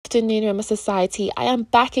afternoon, Rema Society. I am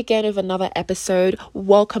back again with another episode.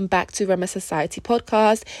 Welcome back to Rema Society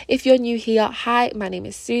Podcast. If you're new here, hi, my name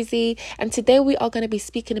is Susie, and today we are going to be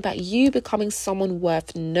speaking about you becoming someone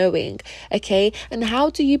worth knowing, okay? And how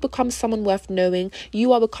do you become someone worth knowing?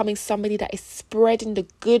 You are becoming somebody that is spreading the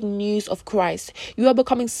good news of Christ. You are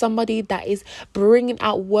becoming somebody that is bringing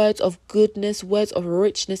out words of goodness, words of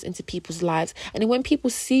richness into people's lives. And when people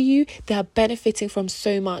see you, they are benefiting from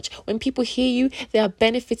so much. When people hear you, they are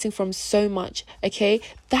benefiting from so much, okay?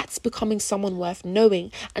 That's becoming someone worth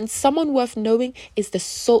knowing. And someone worth knowing is the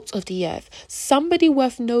salt of the earth. Somebody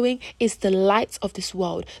worth knowing is the light of this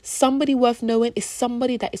world. Somebody worth knowing is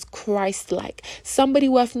somebody that is Christ-like. Somebody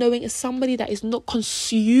worth knowing is somebody that is not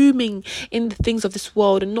consuming in the things of this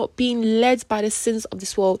world and not being led by the sins of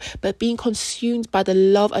this world, but being consumed by the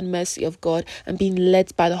love and mercy of God and being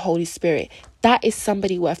led by the Holy Spirit. That is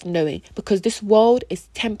somebody worth knowing, because this world is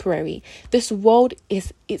temporary. This world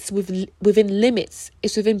it's within limits.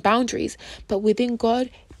 It's within boundaries. But within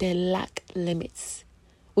God, there lack limits.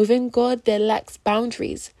 Within God, there lacks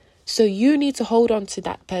boundaries. So you need to hold on to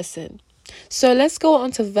that person. So let's go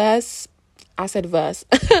on to verse.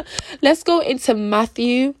 Let's go into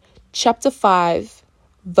Matthew chapter 5.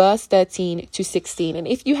 Verse 13 to 16. And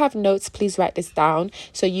if you have notes, please write this down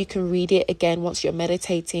so you can read it again once you're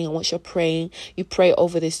meditating and once you're praying. You pray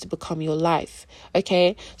over this to become your life.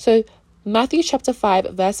 Okay, so Matthew chapter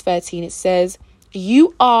 5 verse 13, it says,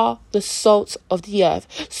 "You are the salt of the earth."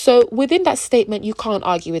 So within that statement, you can't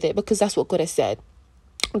argue with it, because that's what God has said.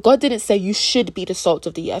 God didn't say you should be the salt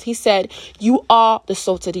of the earth. He said you are the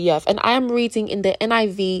salt of the earth. And I am reading in the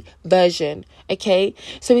NIV version. Okay.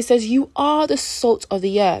 So he says you are the salt of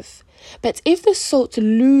the earth. But if the salt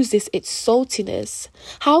loses its saltiness,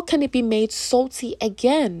 how can it be made salty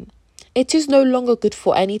again? It is no longer good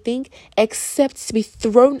for anything except to be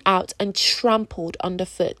thrown out and trampled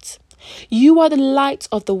underfoot. You are the light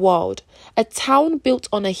of the world. A town built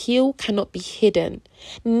on a hill cannot be hidden.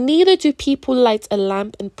 Neither do people light a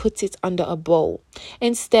lamp and put it under a bowl.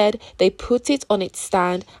 Instead, they put it on its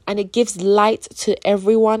stand, and it gives light to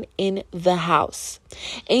everyone in the house.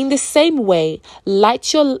 In the same way,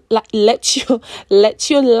 let your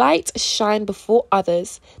light shine before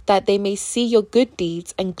others, that they may see your good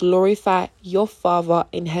deeds and glorify your Father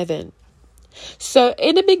in heaven. So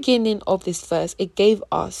in the beginning of this verse, it gave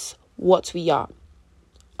us what we are,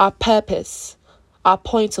 our purpose, our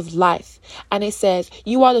point of life. And it says,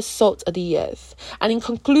 you are the salt of the earth. And in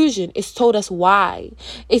conclusion, it's told us why.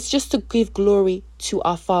 It's just to give glory to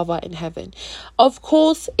our Father in heaven. Of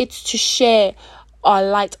course, it's to share our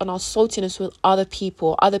light and our saltiness with other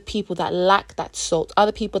people that lack that salt,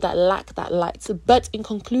 other people that lack that light. But in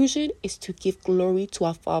conclusion, is to give glory to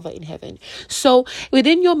our Father in heaven. So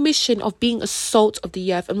within your mission of being a salt of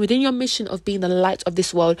the earth and within your mission of being the light of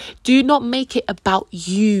this world, do not make it about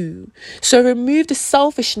you. So remove the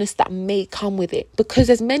selfishness that may come with it, because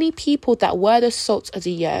there's many people that were the salt of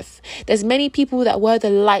the earth. There's many people that were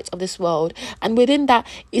the light of this world. And within that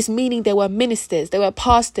is meaning they were ministers, they were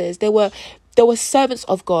pastors, they were servants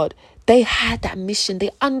of God. They had that mission.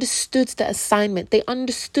 They understood the assignment. They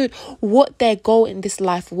understood what their goal in this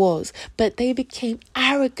life was. But they became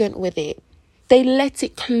arrogant with it. They let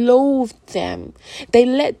it clothe them. They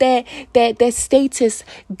let their status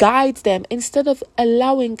guide them instead of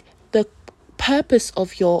allowing the purpose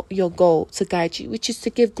of your goal to guide you, which is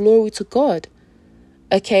to give glory to God.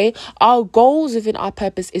 Okay, our goals within our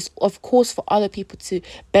purpose is, of course, for other people to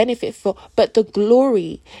benefit for, but the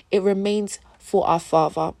glory, it remains for our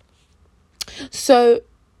Father. So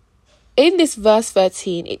in this verse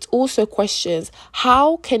 13, it also questions,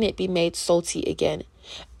 how can it be made salty again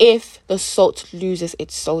if the salt loses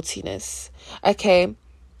its saltiness? Okay,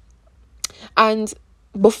 and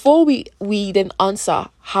before we then answer,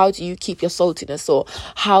 how do you keep your saltiness, or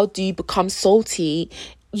how do you become salty,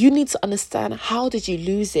 you need to understand, how did you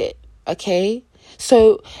lose it? Okay,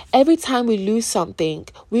 so every time we lose something,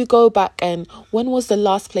 we go back and, when was the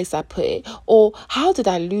last place I put it? Or how did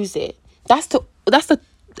I lose it? That's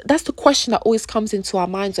the question that always comes into our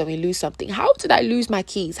minds when we lose something. How did I lose my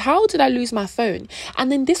keys? How did I lose my phone? And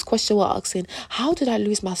then this question we're asking, how did I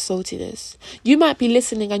lose my saltiness? You might be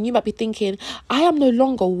listening and you might be thinking, I am no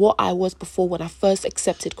longer what I was before when I first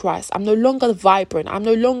accepted Christ. I'm no longer vibrant. I'm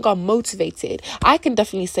no longer motivated. I can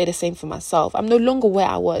definitely say the same for myself. I'm no longer where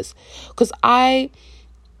I was, because 3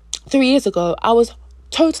 years ago, I was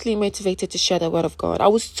totally motivated to share the word of God. I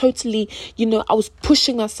was totally, I was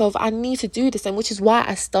pushing myself. I need to do this. And which is why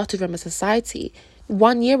I started Rema Society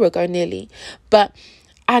 1 year ago nearly. But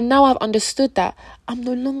And now I've understood that I'm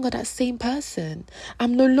no longer that same person.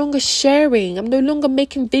 I'm no longer sharing. I'm no longer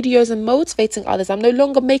making videos and motivating others. I'm no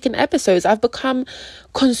longer making episodes. I've become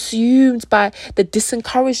consumed by the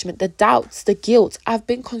disencouragement, the doubts, the guilt. I've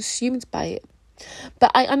been consumed by it.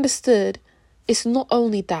 But I understood it's not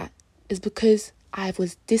only that. It's because I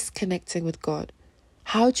was disconnecting with God.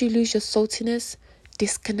 How do you lose your saltiness?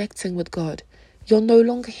 Disconnecting with God. You're no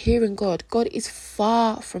longer hearing God. God is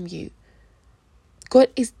far from you. God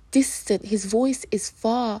is distant. His voice is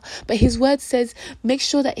far. But his word says, make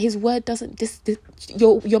sure that his word doesn't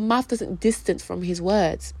your mouth doesn't distance from his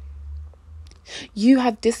words. You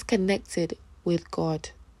have disconnected with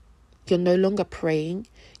God. You're no longer praying.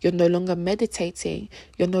 You're no longer meditating.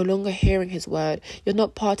 You're no longer hearing his word. You're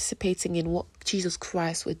not participating in what Jesus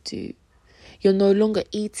Christ would do. You're no longer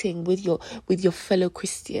eating with your fellow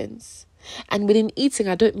Christians. And within eating,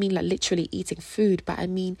 I don't mean like literally eating food, but I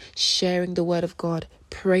mean sharing the word of God,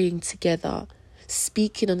 praying together,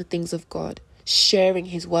 speaking on the things of God, sharing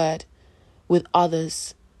his word with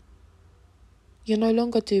others. You're no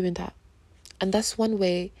longer doing that. And that's one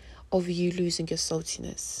way of you losing your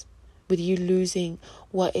saltiness, with you losing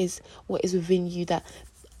what is within you that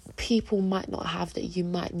people might not have, that you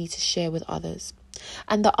might need to share with others.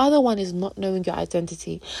 And the other one is not knowing your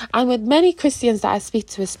identity. And with many Christians that I speak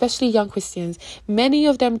to, especially young Christians, many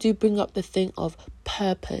of them do bring up the thing of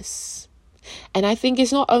purpose. And I think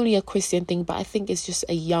it's not only a Christian thing, but I think it's just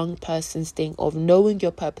a young person's thing of knowing your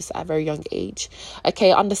purpose at a very young age.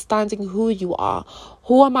 Okay, understanding who you are.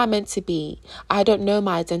 Who am I meant to be? I don't know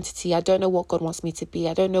my identity. I don't know what God wants me to be.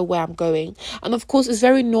 I don't know where I'm going. And of course, it's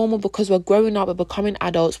very normal because we're growing up, we're becoming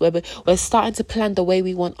adults, we're starting to plan the way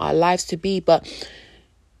we want our lives to be. But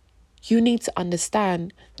you need to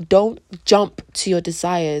understand, don't jump to your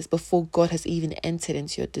desires before God has even entered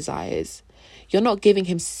into your desires. You're not giving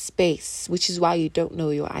him space, which is why you don't know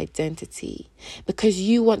your identity. Because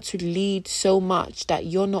you want to lead so much that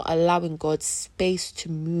you're not allowing God space to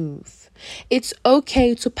move. It's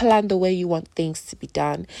okay to plan the way you want things to be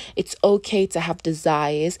done. It's okay to have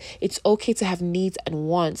desires. It's okay to have needs and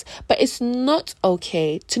wants. But it's not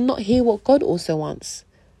okay to not hear what God also wants.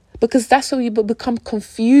 Because that's when you become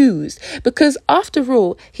confused. Because after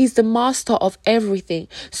all, he's the master of everything.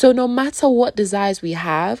 So no matter what desires we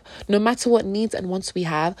have, no matter what needs and wants we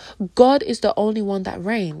have, God is the only one that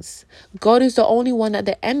reigns. God is the only one at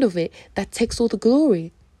the end of it that takes all the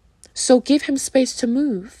glory. So give him space to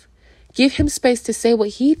move. Give him space to say what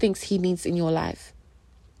he thinks he needs in your life.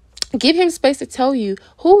 Give him space to tell you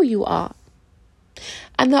who you are.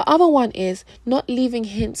 And the other one is not leaving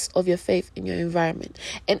hints of your faith in your environment.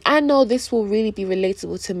 And I know this will really be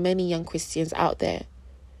relatable to many young Christians out there.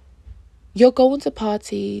 You're going to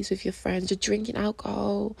parties with your friends, you're drinking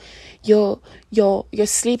alcohol, you're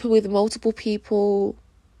sleeping with multiple people,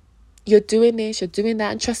 you're doing this, you're doing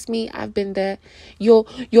that, and trust me, I've been there. You're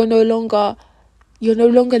no longer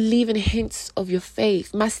leaving hints of your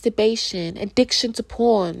faith. Masturbation, addiction to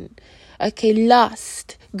porn,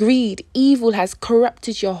 lust, greed, evil has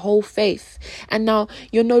corrupted your whole faith. And now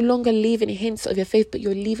you're no longer leaving hints of your faith, but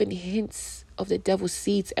you're leaving hints of the devil's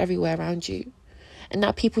seeds everywhere around you. And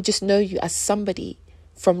now people just know you as somebody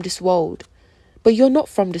from this world. But you're not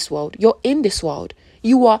from this world. You're in this world.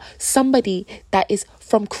 You are somebody that is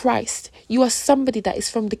from Christ. You are somebody that is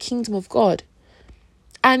from the kingdom of God.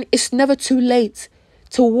 And it's never too late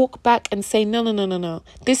to walk back and say, no.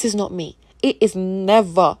 This is not me. It is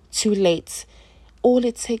never too late. All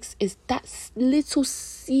it takes is that little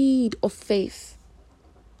seed of faith.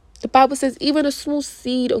 The Bible says even a small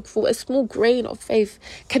seed or a small grain of faith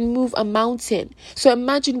can move a mountain. So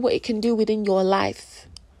imagine what it can do within your life.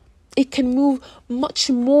 It can move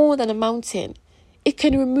much more than a mountain. It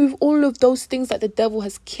can remove all of those things that the devil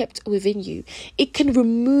has kept within you. It can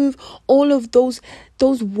remove all of those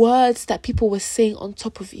words that people were saying on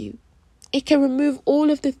top of you. It can remove all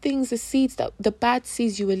of the things, the seeds, the bad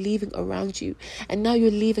seeds you were leaving around you. And now you're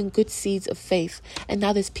leaving good seeds of faith. And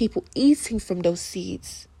now there's people eating from those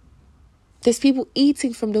seeds. There's people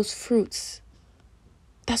eating from those fruits.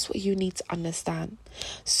 That's what you need to understand.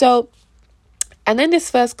 So, and then this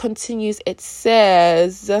verse continues. It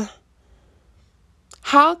says,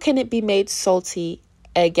 how can it be made salty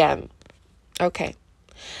again? Okay.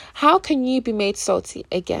 How can you be made salty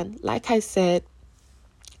again? Like I said,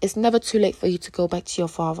 it's never too late for you to go back to your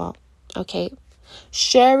Father. Okay.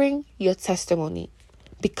 Sharing your testimony.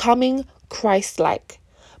 Becoming Christ-like.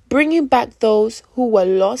 Bringing back those who were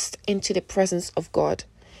lost into the presence of God.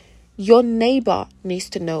 Your neighbor needs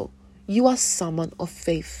to know you are someone of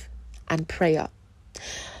faith and prayer.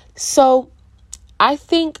 So I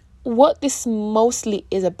think what this mostly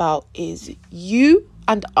is about is you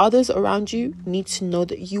and others around you need to know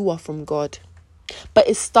that you are from God. But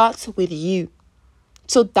it starts with you.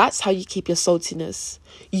 So that's how you keep your saltiness.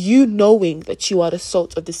 You knowing that you are the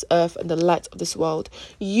salt of this earth and the light of this world.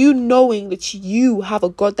 You knowing that you have a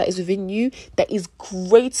God that is within you that is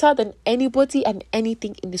greater than anybody and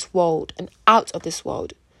anything in this world and out of this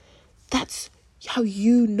world. That's how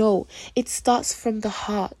you know. It starts from the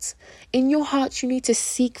heart. In your heart, you need to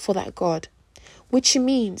seek for that God, which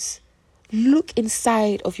means look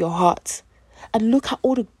inside of your heart and look at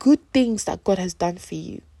all the good things that God has done for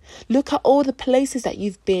you. Look at all the places that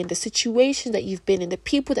you've been, the situations that you've been in, the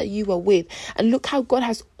people that you were with, and look how God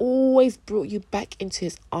has always brought you back into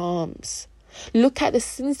his arms. Look at the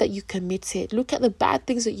sins that you committed. Look at the bad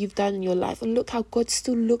things that you've done in your life, and look how God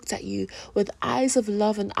still looked at you with eyes of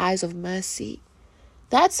love and eyes of mercy.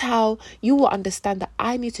 That's how you will understand that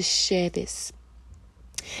I need to share this.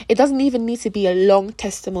 It doesn't even need to be a long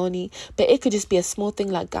testimony, but it could just be a small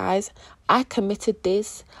thing like, guys, I committed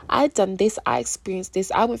this, I done this, I experienced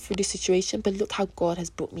this, I went through this situation, but look how God has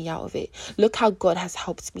brought me out of it. Look how God has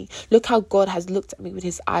helped me. Look how God has looked at me with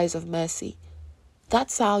his eyes of mercy.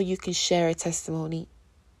 That's how you can share a testimony.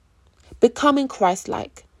 Becoming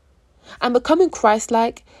Christ-like. And becoming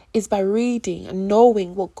Christ-like is by reading and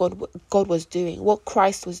knowing what God was doing, what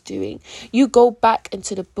Christ was doing. You go back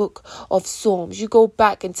into the book of Psalms. You go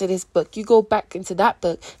back into this book. You go back into that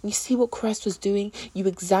book. And you see what Christ was doing. You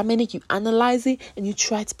examine it. You analyze it. And you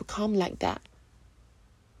try to become like that.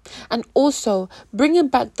 And also bringing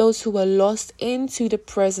back those who were lost into the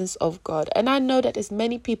presence of God. And I know that there's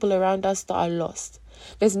many people around us that are lost.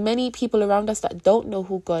 There's many people around us that don't know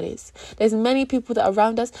who God is. There's many people that are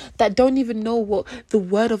around us that don't even know what the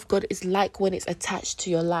word of God is like when it's attached to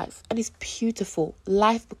your life. And it's beautiful.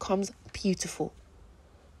 Life becomes beautiful.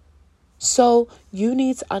 So you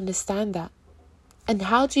need to understand that. And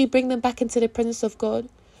how do you bring them back into the presence of God?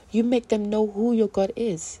 You make them know who your God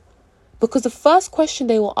is. Because the first question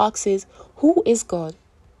they will ask is, who is God?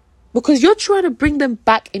 Because you're trying to bring them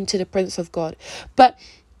back into the presence of God. But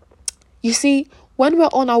you see, when we're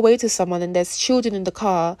on our way to someone and there's children in the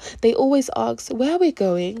car, they always ask, where are we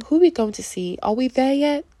going? Who are we going to see? Are we there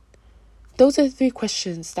yet? Those are the 3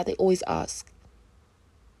 questions that they always ask.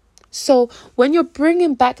 So when you're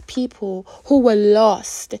bringing back people who were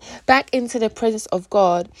lost back into the presence of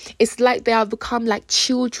God, it's like they have become like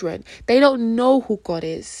children. They don't know who God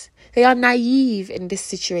is. They are naive in this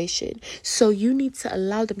situation. So you need to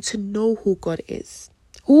allow them to know who God is.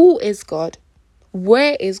 Who is God?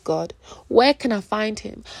 Where is God? Where can I find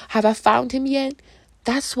him? Have I found him yet?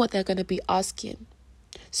 That's what they're going to be asking.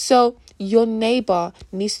 So your neighbor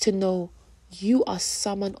needs to know you are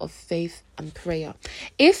someone of faith and prayer.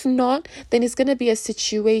 If not, then it's going to be a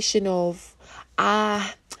situation of,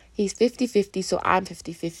 he's 50-50, so I'm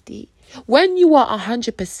 50-50. When you are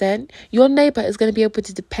 100%, your neighbor is going to be able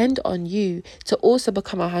to depend on you to also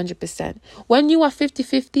become 100%. When you are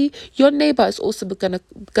 50-50, your neighbor is also going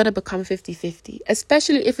to become 50-50,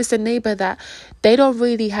 especially if it's a neighbor that they don't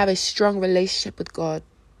really have a strong relationship with God.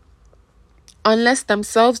 Unless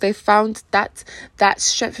themselves, they found that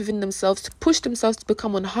strength within themselves to push themselves to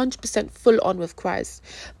become 100% full on with Christ.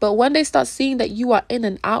 But when they start seeing that you are in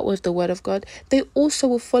and out with the word of God, they also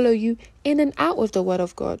will follow you in and out with the word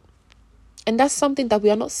of God. And that's something that we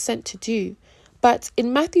are not sent to do. But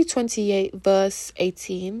in Matthew 28, verse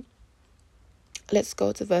 18, let's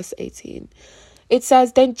go to verse 18. It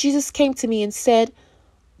says, then Jesus came to me and said,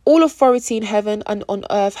 all authority in heaven and on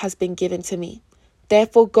earth has been given to me.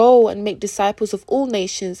 Therefore, go and make disciples of all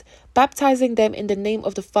nations, baptizing them in the name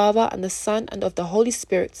of the Father and the Son and of the Holy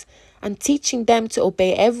Spirit, and teaching them to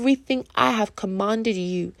obey everything I have commanded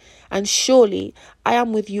you. And surely I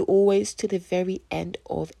am with you always to the very end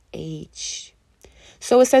of age.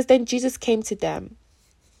 So it says, then Jesus came to them.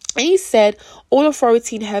 And he said, all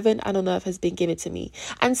authority in heaven and on earth has been given to me.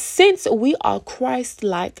 And since we are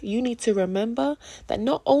Christ-like, you need to remember that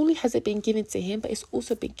not only has it been given to him, but it's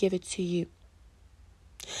also been given to you.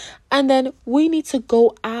 And then we need to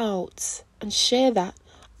go out and share that.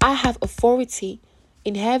 I have authority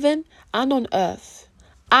in heaven and on earth.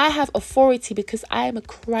 I have authority because I am a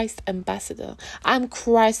Christ ambassador. I'm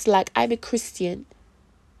Christ-like. I'm a Christian.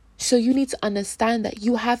 So you need to understand that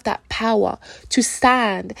you have that power to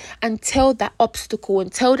stand and tell that obstacle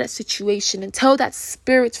and tell that situation and tell that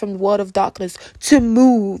spirit from the world of darkness to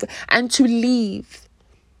move and to leave.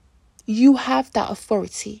 You have that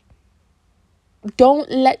authority. Don't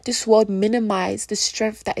let this world minimize the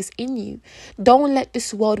strength that is in you. Don't let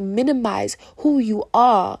this world minimize who you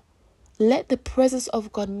are. Let the presence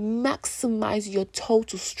of God maximize your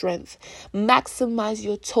total strength. Maximize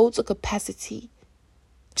your total capacity.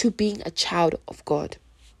 to being a child of God.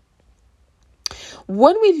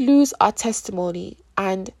 When we lose our testimony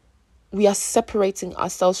and we are separating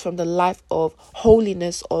ourselves from the life of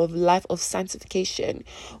holiness, or life of sanctification,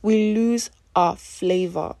 we lose our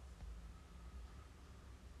flavor.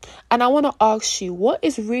 And I want to ask you, what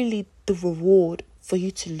is really the reward for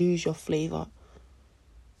you to lose your flavor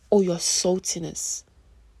or your saltiness?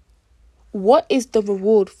 What is the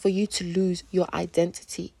reward for you to lose your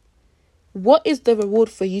identity? What is the reward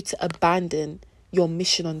for you to abandon your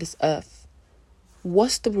mission on this earth?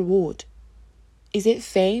 What's the reward? Is it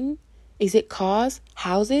fame? Is it cars,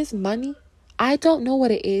 houses, money? I don't know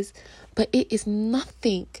what it is, but it is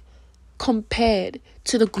nothing compared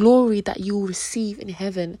to the glory that you will receive in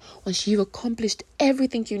heaven once you've accomplished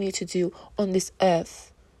everything you need to do on this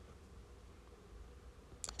earth.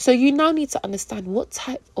 So you now need to understand, what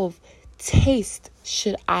type of taste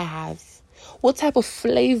should I have? What type of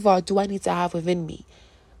flavor do I need to have within me?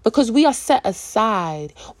 Because we are set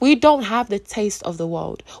aside. We don't have the taste of the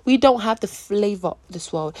world. We don't have the flavor of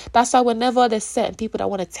this world. That's why whenever there's certain people that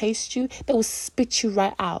want to taste you, they will spit you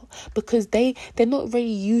right out. Because they're not really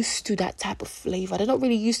used to that type of flavor. They're not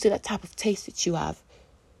really used to that type of taste that you have.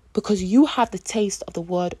 Because you have the taste of the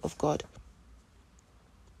word of God.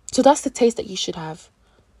 So that's the taste that you should have.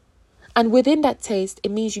 And within that taste,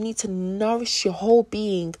 it means you need to nourish your whole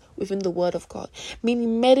being within the word of God.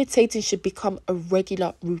 Meaning meditating should become a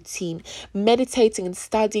regular routine. Meditating and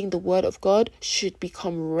studying the word of God should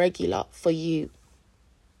become regular for you.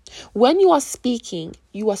 When you are speaking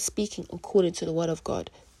according to the word of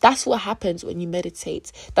God. That's what happens when you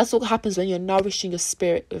meditate. That's what happens when you're nourishing your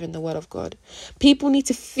spirit within the word of God. People need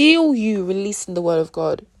to feel you releasing the word of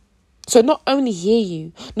God. So not only hear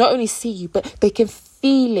you, not only see you, but they can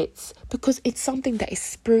feel it, because it's something that is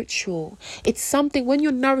spiritual. It's something, when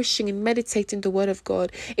you're nourishing and meditating the word of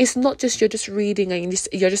God, it's not just you're just reading and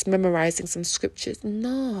you're just memorizing some scriptures.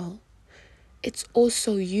 No, it's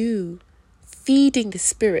also you feeding the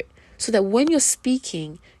spirit, so that when you're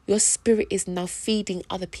speaking, your spirit is now feeding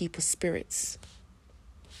other people's spirits.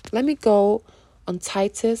 Let me go on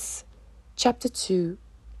Titus chapter 2.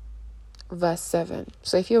 Verse 7.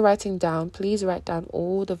 So if you're writing down, please write down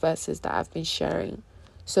all the verses that I've been sharing,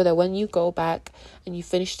 so that when you go back and you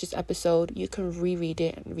finish this episode, you can reread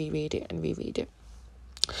it and reread it and reread it.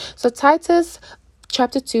 So Titus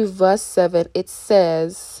chapter 2 verse 7, it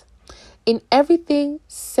says, "In everything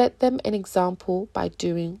set them an example by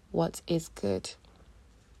doing what is good."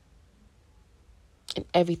 In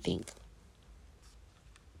everything.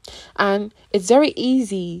 And it's very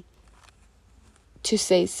easy to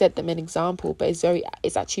say set them an example, but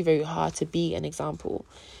it's actually very hard to be an example,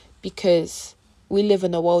 because we live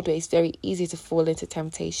in a world where it's very easy to fall into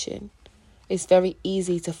temptation. It's very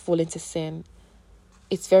easy to fall into sin.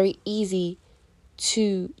 It's very easy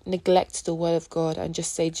to neglect the word of God and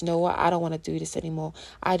just say, do you know what, I don't want to do this anymore.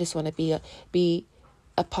 I just want to be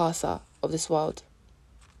a passer of this world.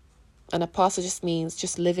 And a passer just means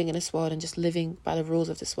just living in this world and just living by the rules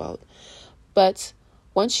of this world. But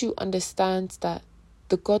once you understand that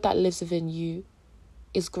the God that lives within you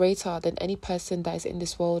is greater than any person that is in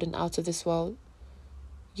this world and out of this world,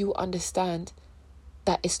 you understand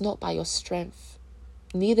that it's not by your strength,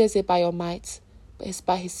 neither is it by your might, but it's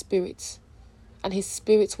by his spirit. And his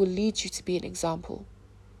spirit will lead you to be an example.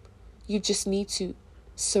 You just need to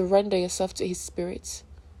surrender yourself to his spirit.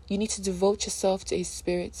 You need to devote yourself to his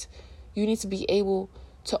spirit. You need to be able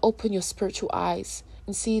to open your spiritual eyes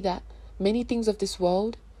and see that many things of this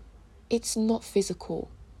world, it's not physical.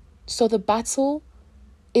 So the battle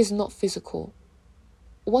is not physical.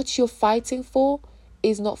 What you're fighting for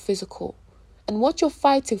is not physical. And what you're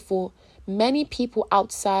fighting for, many people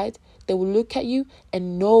outside, they will look at you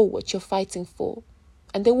and know what you're fighting for.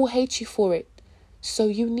 And they will hate you for it. So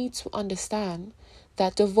you need to understand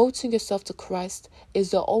that devoting yourself to Christ is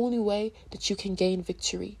the only way that you can gain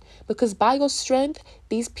victory. Because by your strength,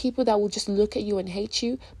 these people that will just look at you and hate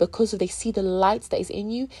you because they see the light that is in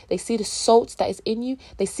you, they see the salt that is in you,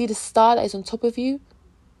 they see the star that is on top of you,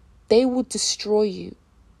 they will destroy you.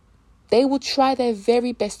 They will try their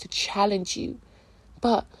very best to challenge you.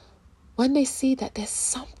 But when they see that there's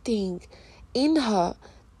something in her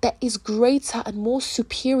that is greater and more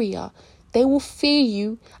superior, they will fear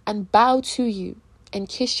you and bow to you and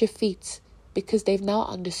kiss your feet, because they've now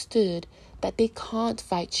understood that they can't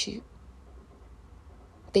fight you.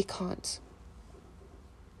 They can't.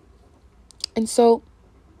 And so,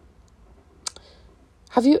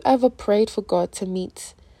 have you ever prayed for God to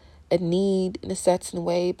meet a need in a certain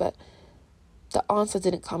way, but the answer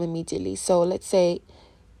didn't come immediately? So let's say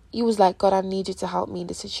you was like, God, I need you to help me in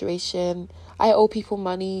this situation. I owe people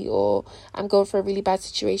money, or I'm going for a really bad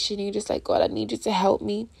situation. And you're just like, God, I need you to help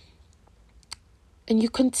me. And you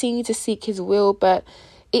continue to seek his will, but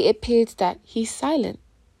it appears that he's silent.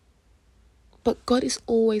 But God is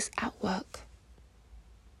always at work.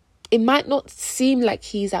 It might not seem like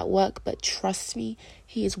he's at work, but trust me,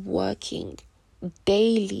 he is working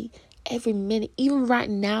daily, every minute. Even right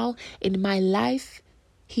now in my life,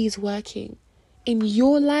 he's working. In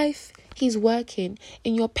your life, he's working.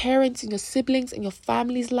 In your parents, in your siblings, in your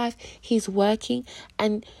family's life, he's working.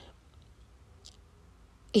 And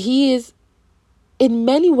he is, in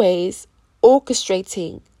many ways,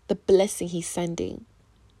 orchestrating the blessing he's sending.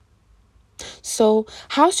 So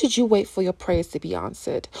how should you wait for your prayers to be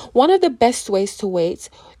answered? One of the best ways to wait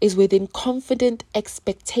is within confident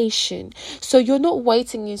expectation. So you're not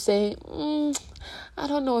waiting and saying, I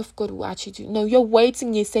don't know if God will actually do. No, you're waiting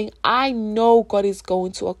and you're saying, I know God is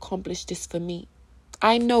going to accomplish this for me.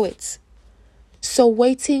 I know it. So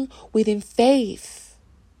waiting within faith.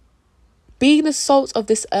 Being the salt of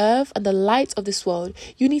this earth and the light of this world,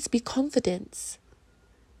 you need to be confident.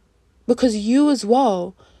 Because you as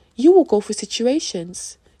well, you will go through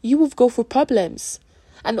situations. You will go through problems.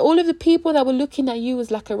 And all of the people that were looking at you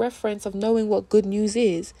as like a reference of knowing what good news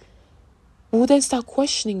is will then start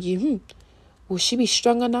questioning you. Will she be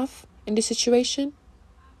strong enough in this situation?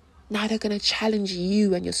 Now they're going to challenge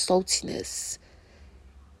you and your saltiness.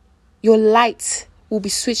 Your light will be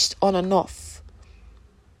switched on and off.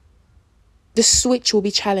 The switch will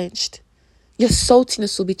be challenged. Your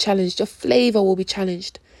saltiness will be challenged. Your flavor will be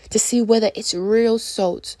challenged. To see whether it's real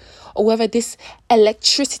salt or whether this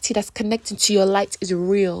electricity that's connecting to your light is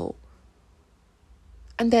real.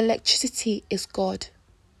 And the electricity is God.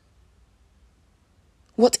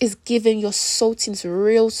 What is giving your saltiness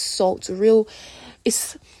real salt,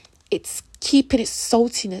 it's keeping its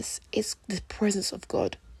saltiness, is the presence of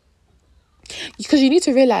God. Because you need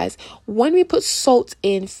to realize, when we put salt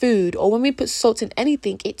in food or when we put salt in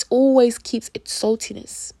anything, it always keeps its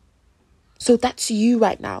saltiness. So that's you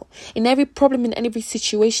right now. In every problem, in every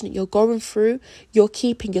situation that you're going through, you're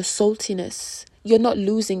keeping your saltiness. You're not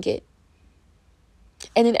losing it.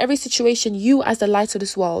 And in every situation, you as the light of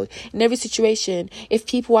this world, in every situation, if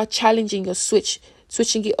people are challenging your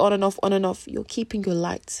switching it on and off, you're keeping your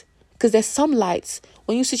light. Because there's some lights,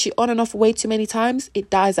 when you switch it on and off way too many times, it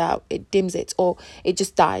dies out, it dims it, or it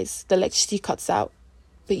just dies. The electricity cuts out.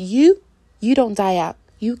 But you don't die out.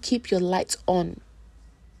 You keep your lights on.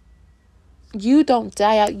 You don't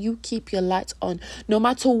die out. You keep your lights on. No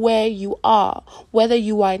matter where you are, whether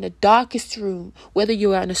you are in the darkest room, whether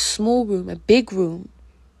you are in a small room, a big room,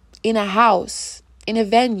 in a house, in a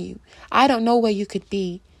venue, I don't know where you could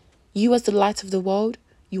be. You as the light of the world,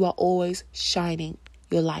 you are always shining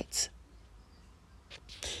your light.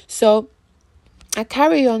 So I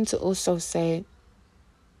carry on to also say,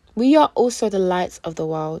 we are also the light of the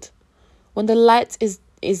world. When the light is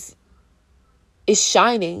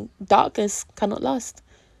shining, darkness cannot last.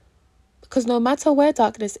 Because no matter where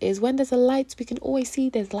darkness is, when there's a light, we can always see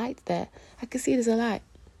there's light there. I can see there's a light.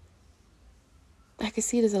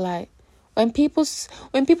 When people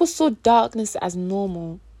saw darkness as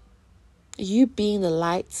normal, you being the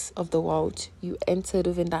light of the world, you entered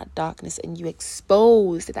within that darkness and you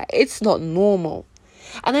exposed that it's not normal.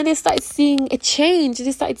 And then they started seeing a change.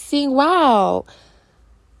 They started seeing, wow,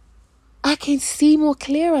 I can see more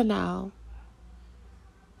clearer now.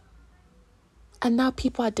 And now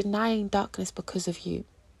people are denying darkness because of you.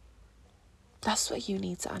 That's what you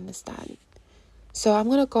need to understand. So I'm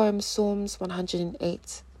going to go in Psalms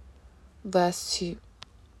 108, verse 2.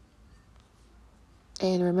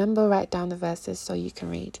 And remember, write down the verses so you can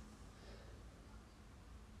read.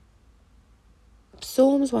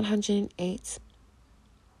 Psalms 108.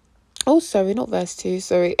 Oh, sorry, not verse 2,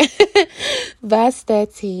 sorry. Verse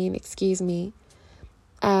 13, excuse me.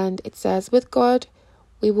 And it says, with God,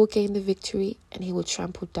 we will gain the victory and he will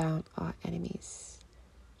trample down our enemies.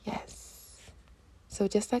 Yes. So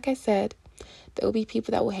just like I said, there will be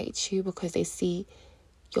people that will hate you because they see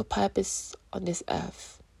your purpose on this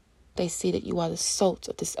earth. They see that you are the salt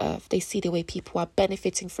of this earth. They see the way people are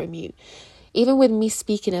benefiting from you. Even with me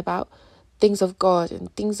speaking about things of God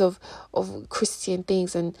and things of Christian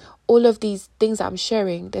things and all of these things that I'm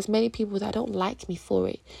sharing, there's many people that don't like me for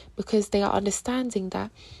it because they are understanding that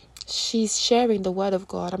she's sharing the word of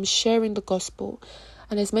God. I'm sharing the gospel.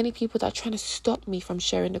 And there's many people that are trying to stop me from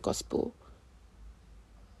sharing the gospel.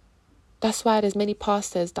 That's why there's many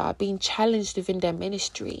pastors that are being challenged within their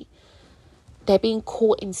ministry. They're being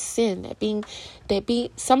caught in sin. They're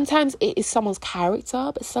being. Sometimes it is someone's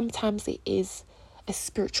character, but sometimes it is a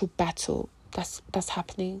spiritual battle. that's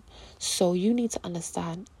happening. So you need to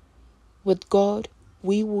understand, with God,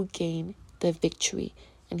 we will gain the victory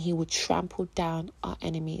and he will trample down our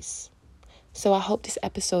enemies. So I hope this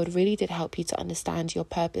episode really did help you to understand your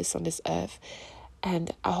purpose on this earth.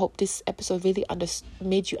 And I hope this episode really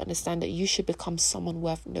made you understand that you should become someone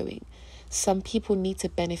worth knowing. Some people need to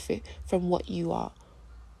benefit from what you are.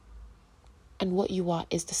 And what you are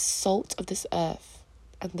is the salt of this earth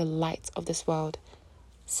and the light of this world.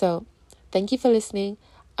 So, thank you for listening.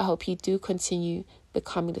 I hope you do continue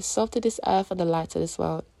becoming the salt of this earth and the light of this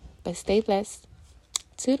world. But stay blessed.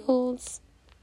 Toodles.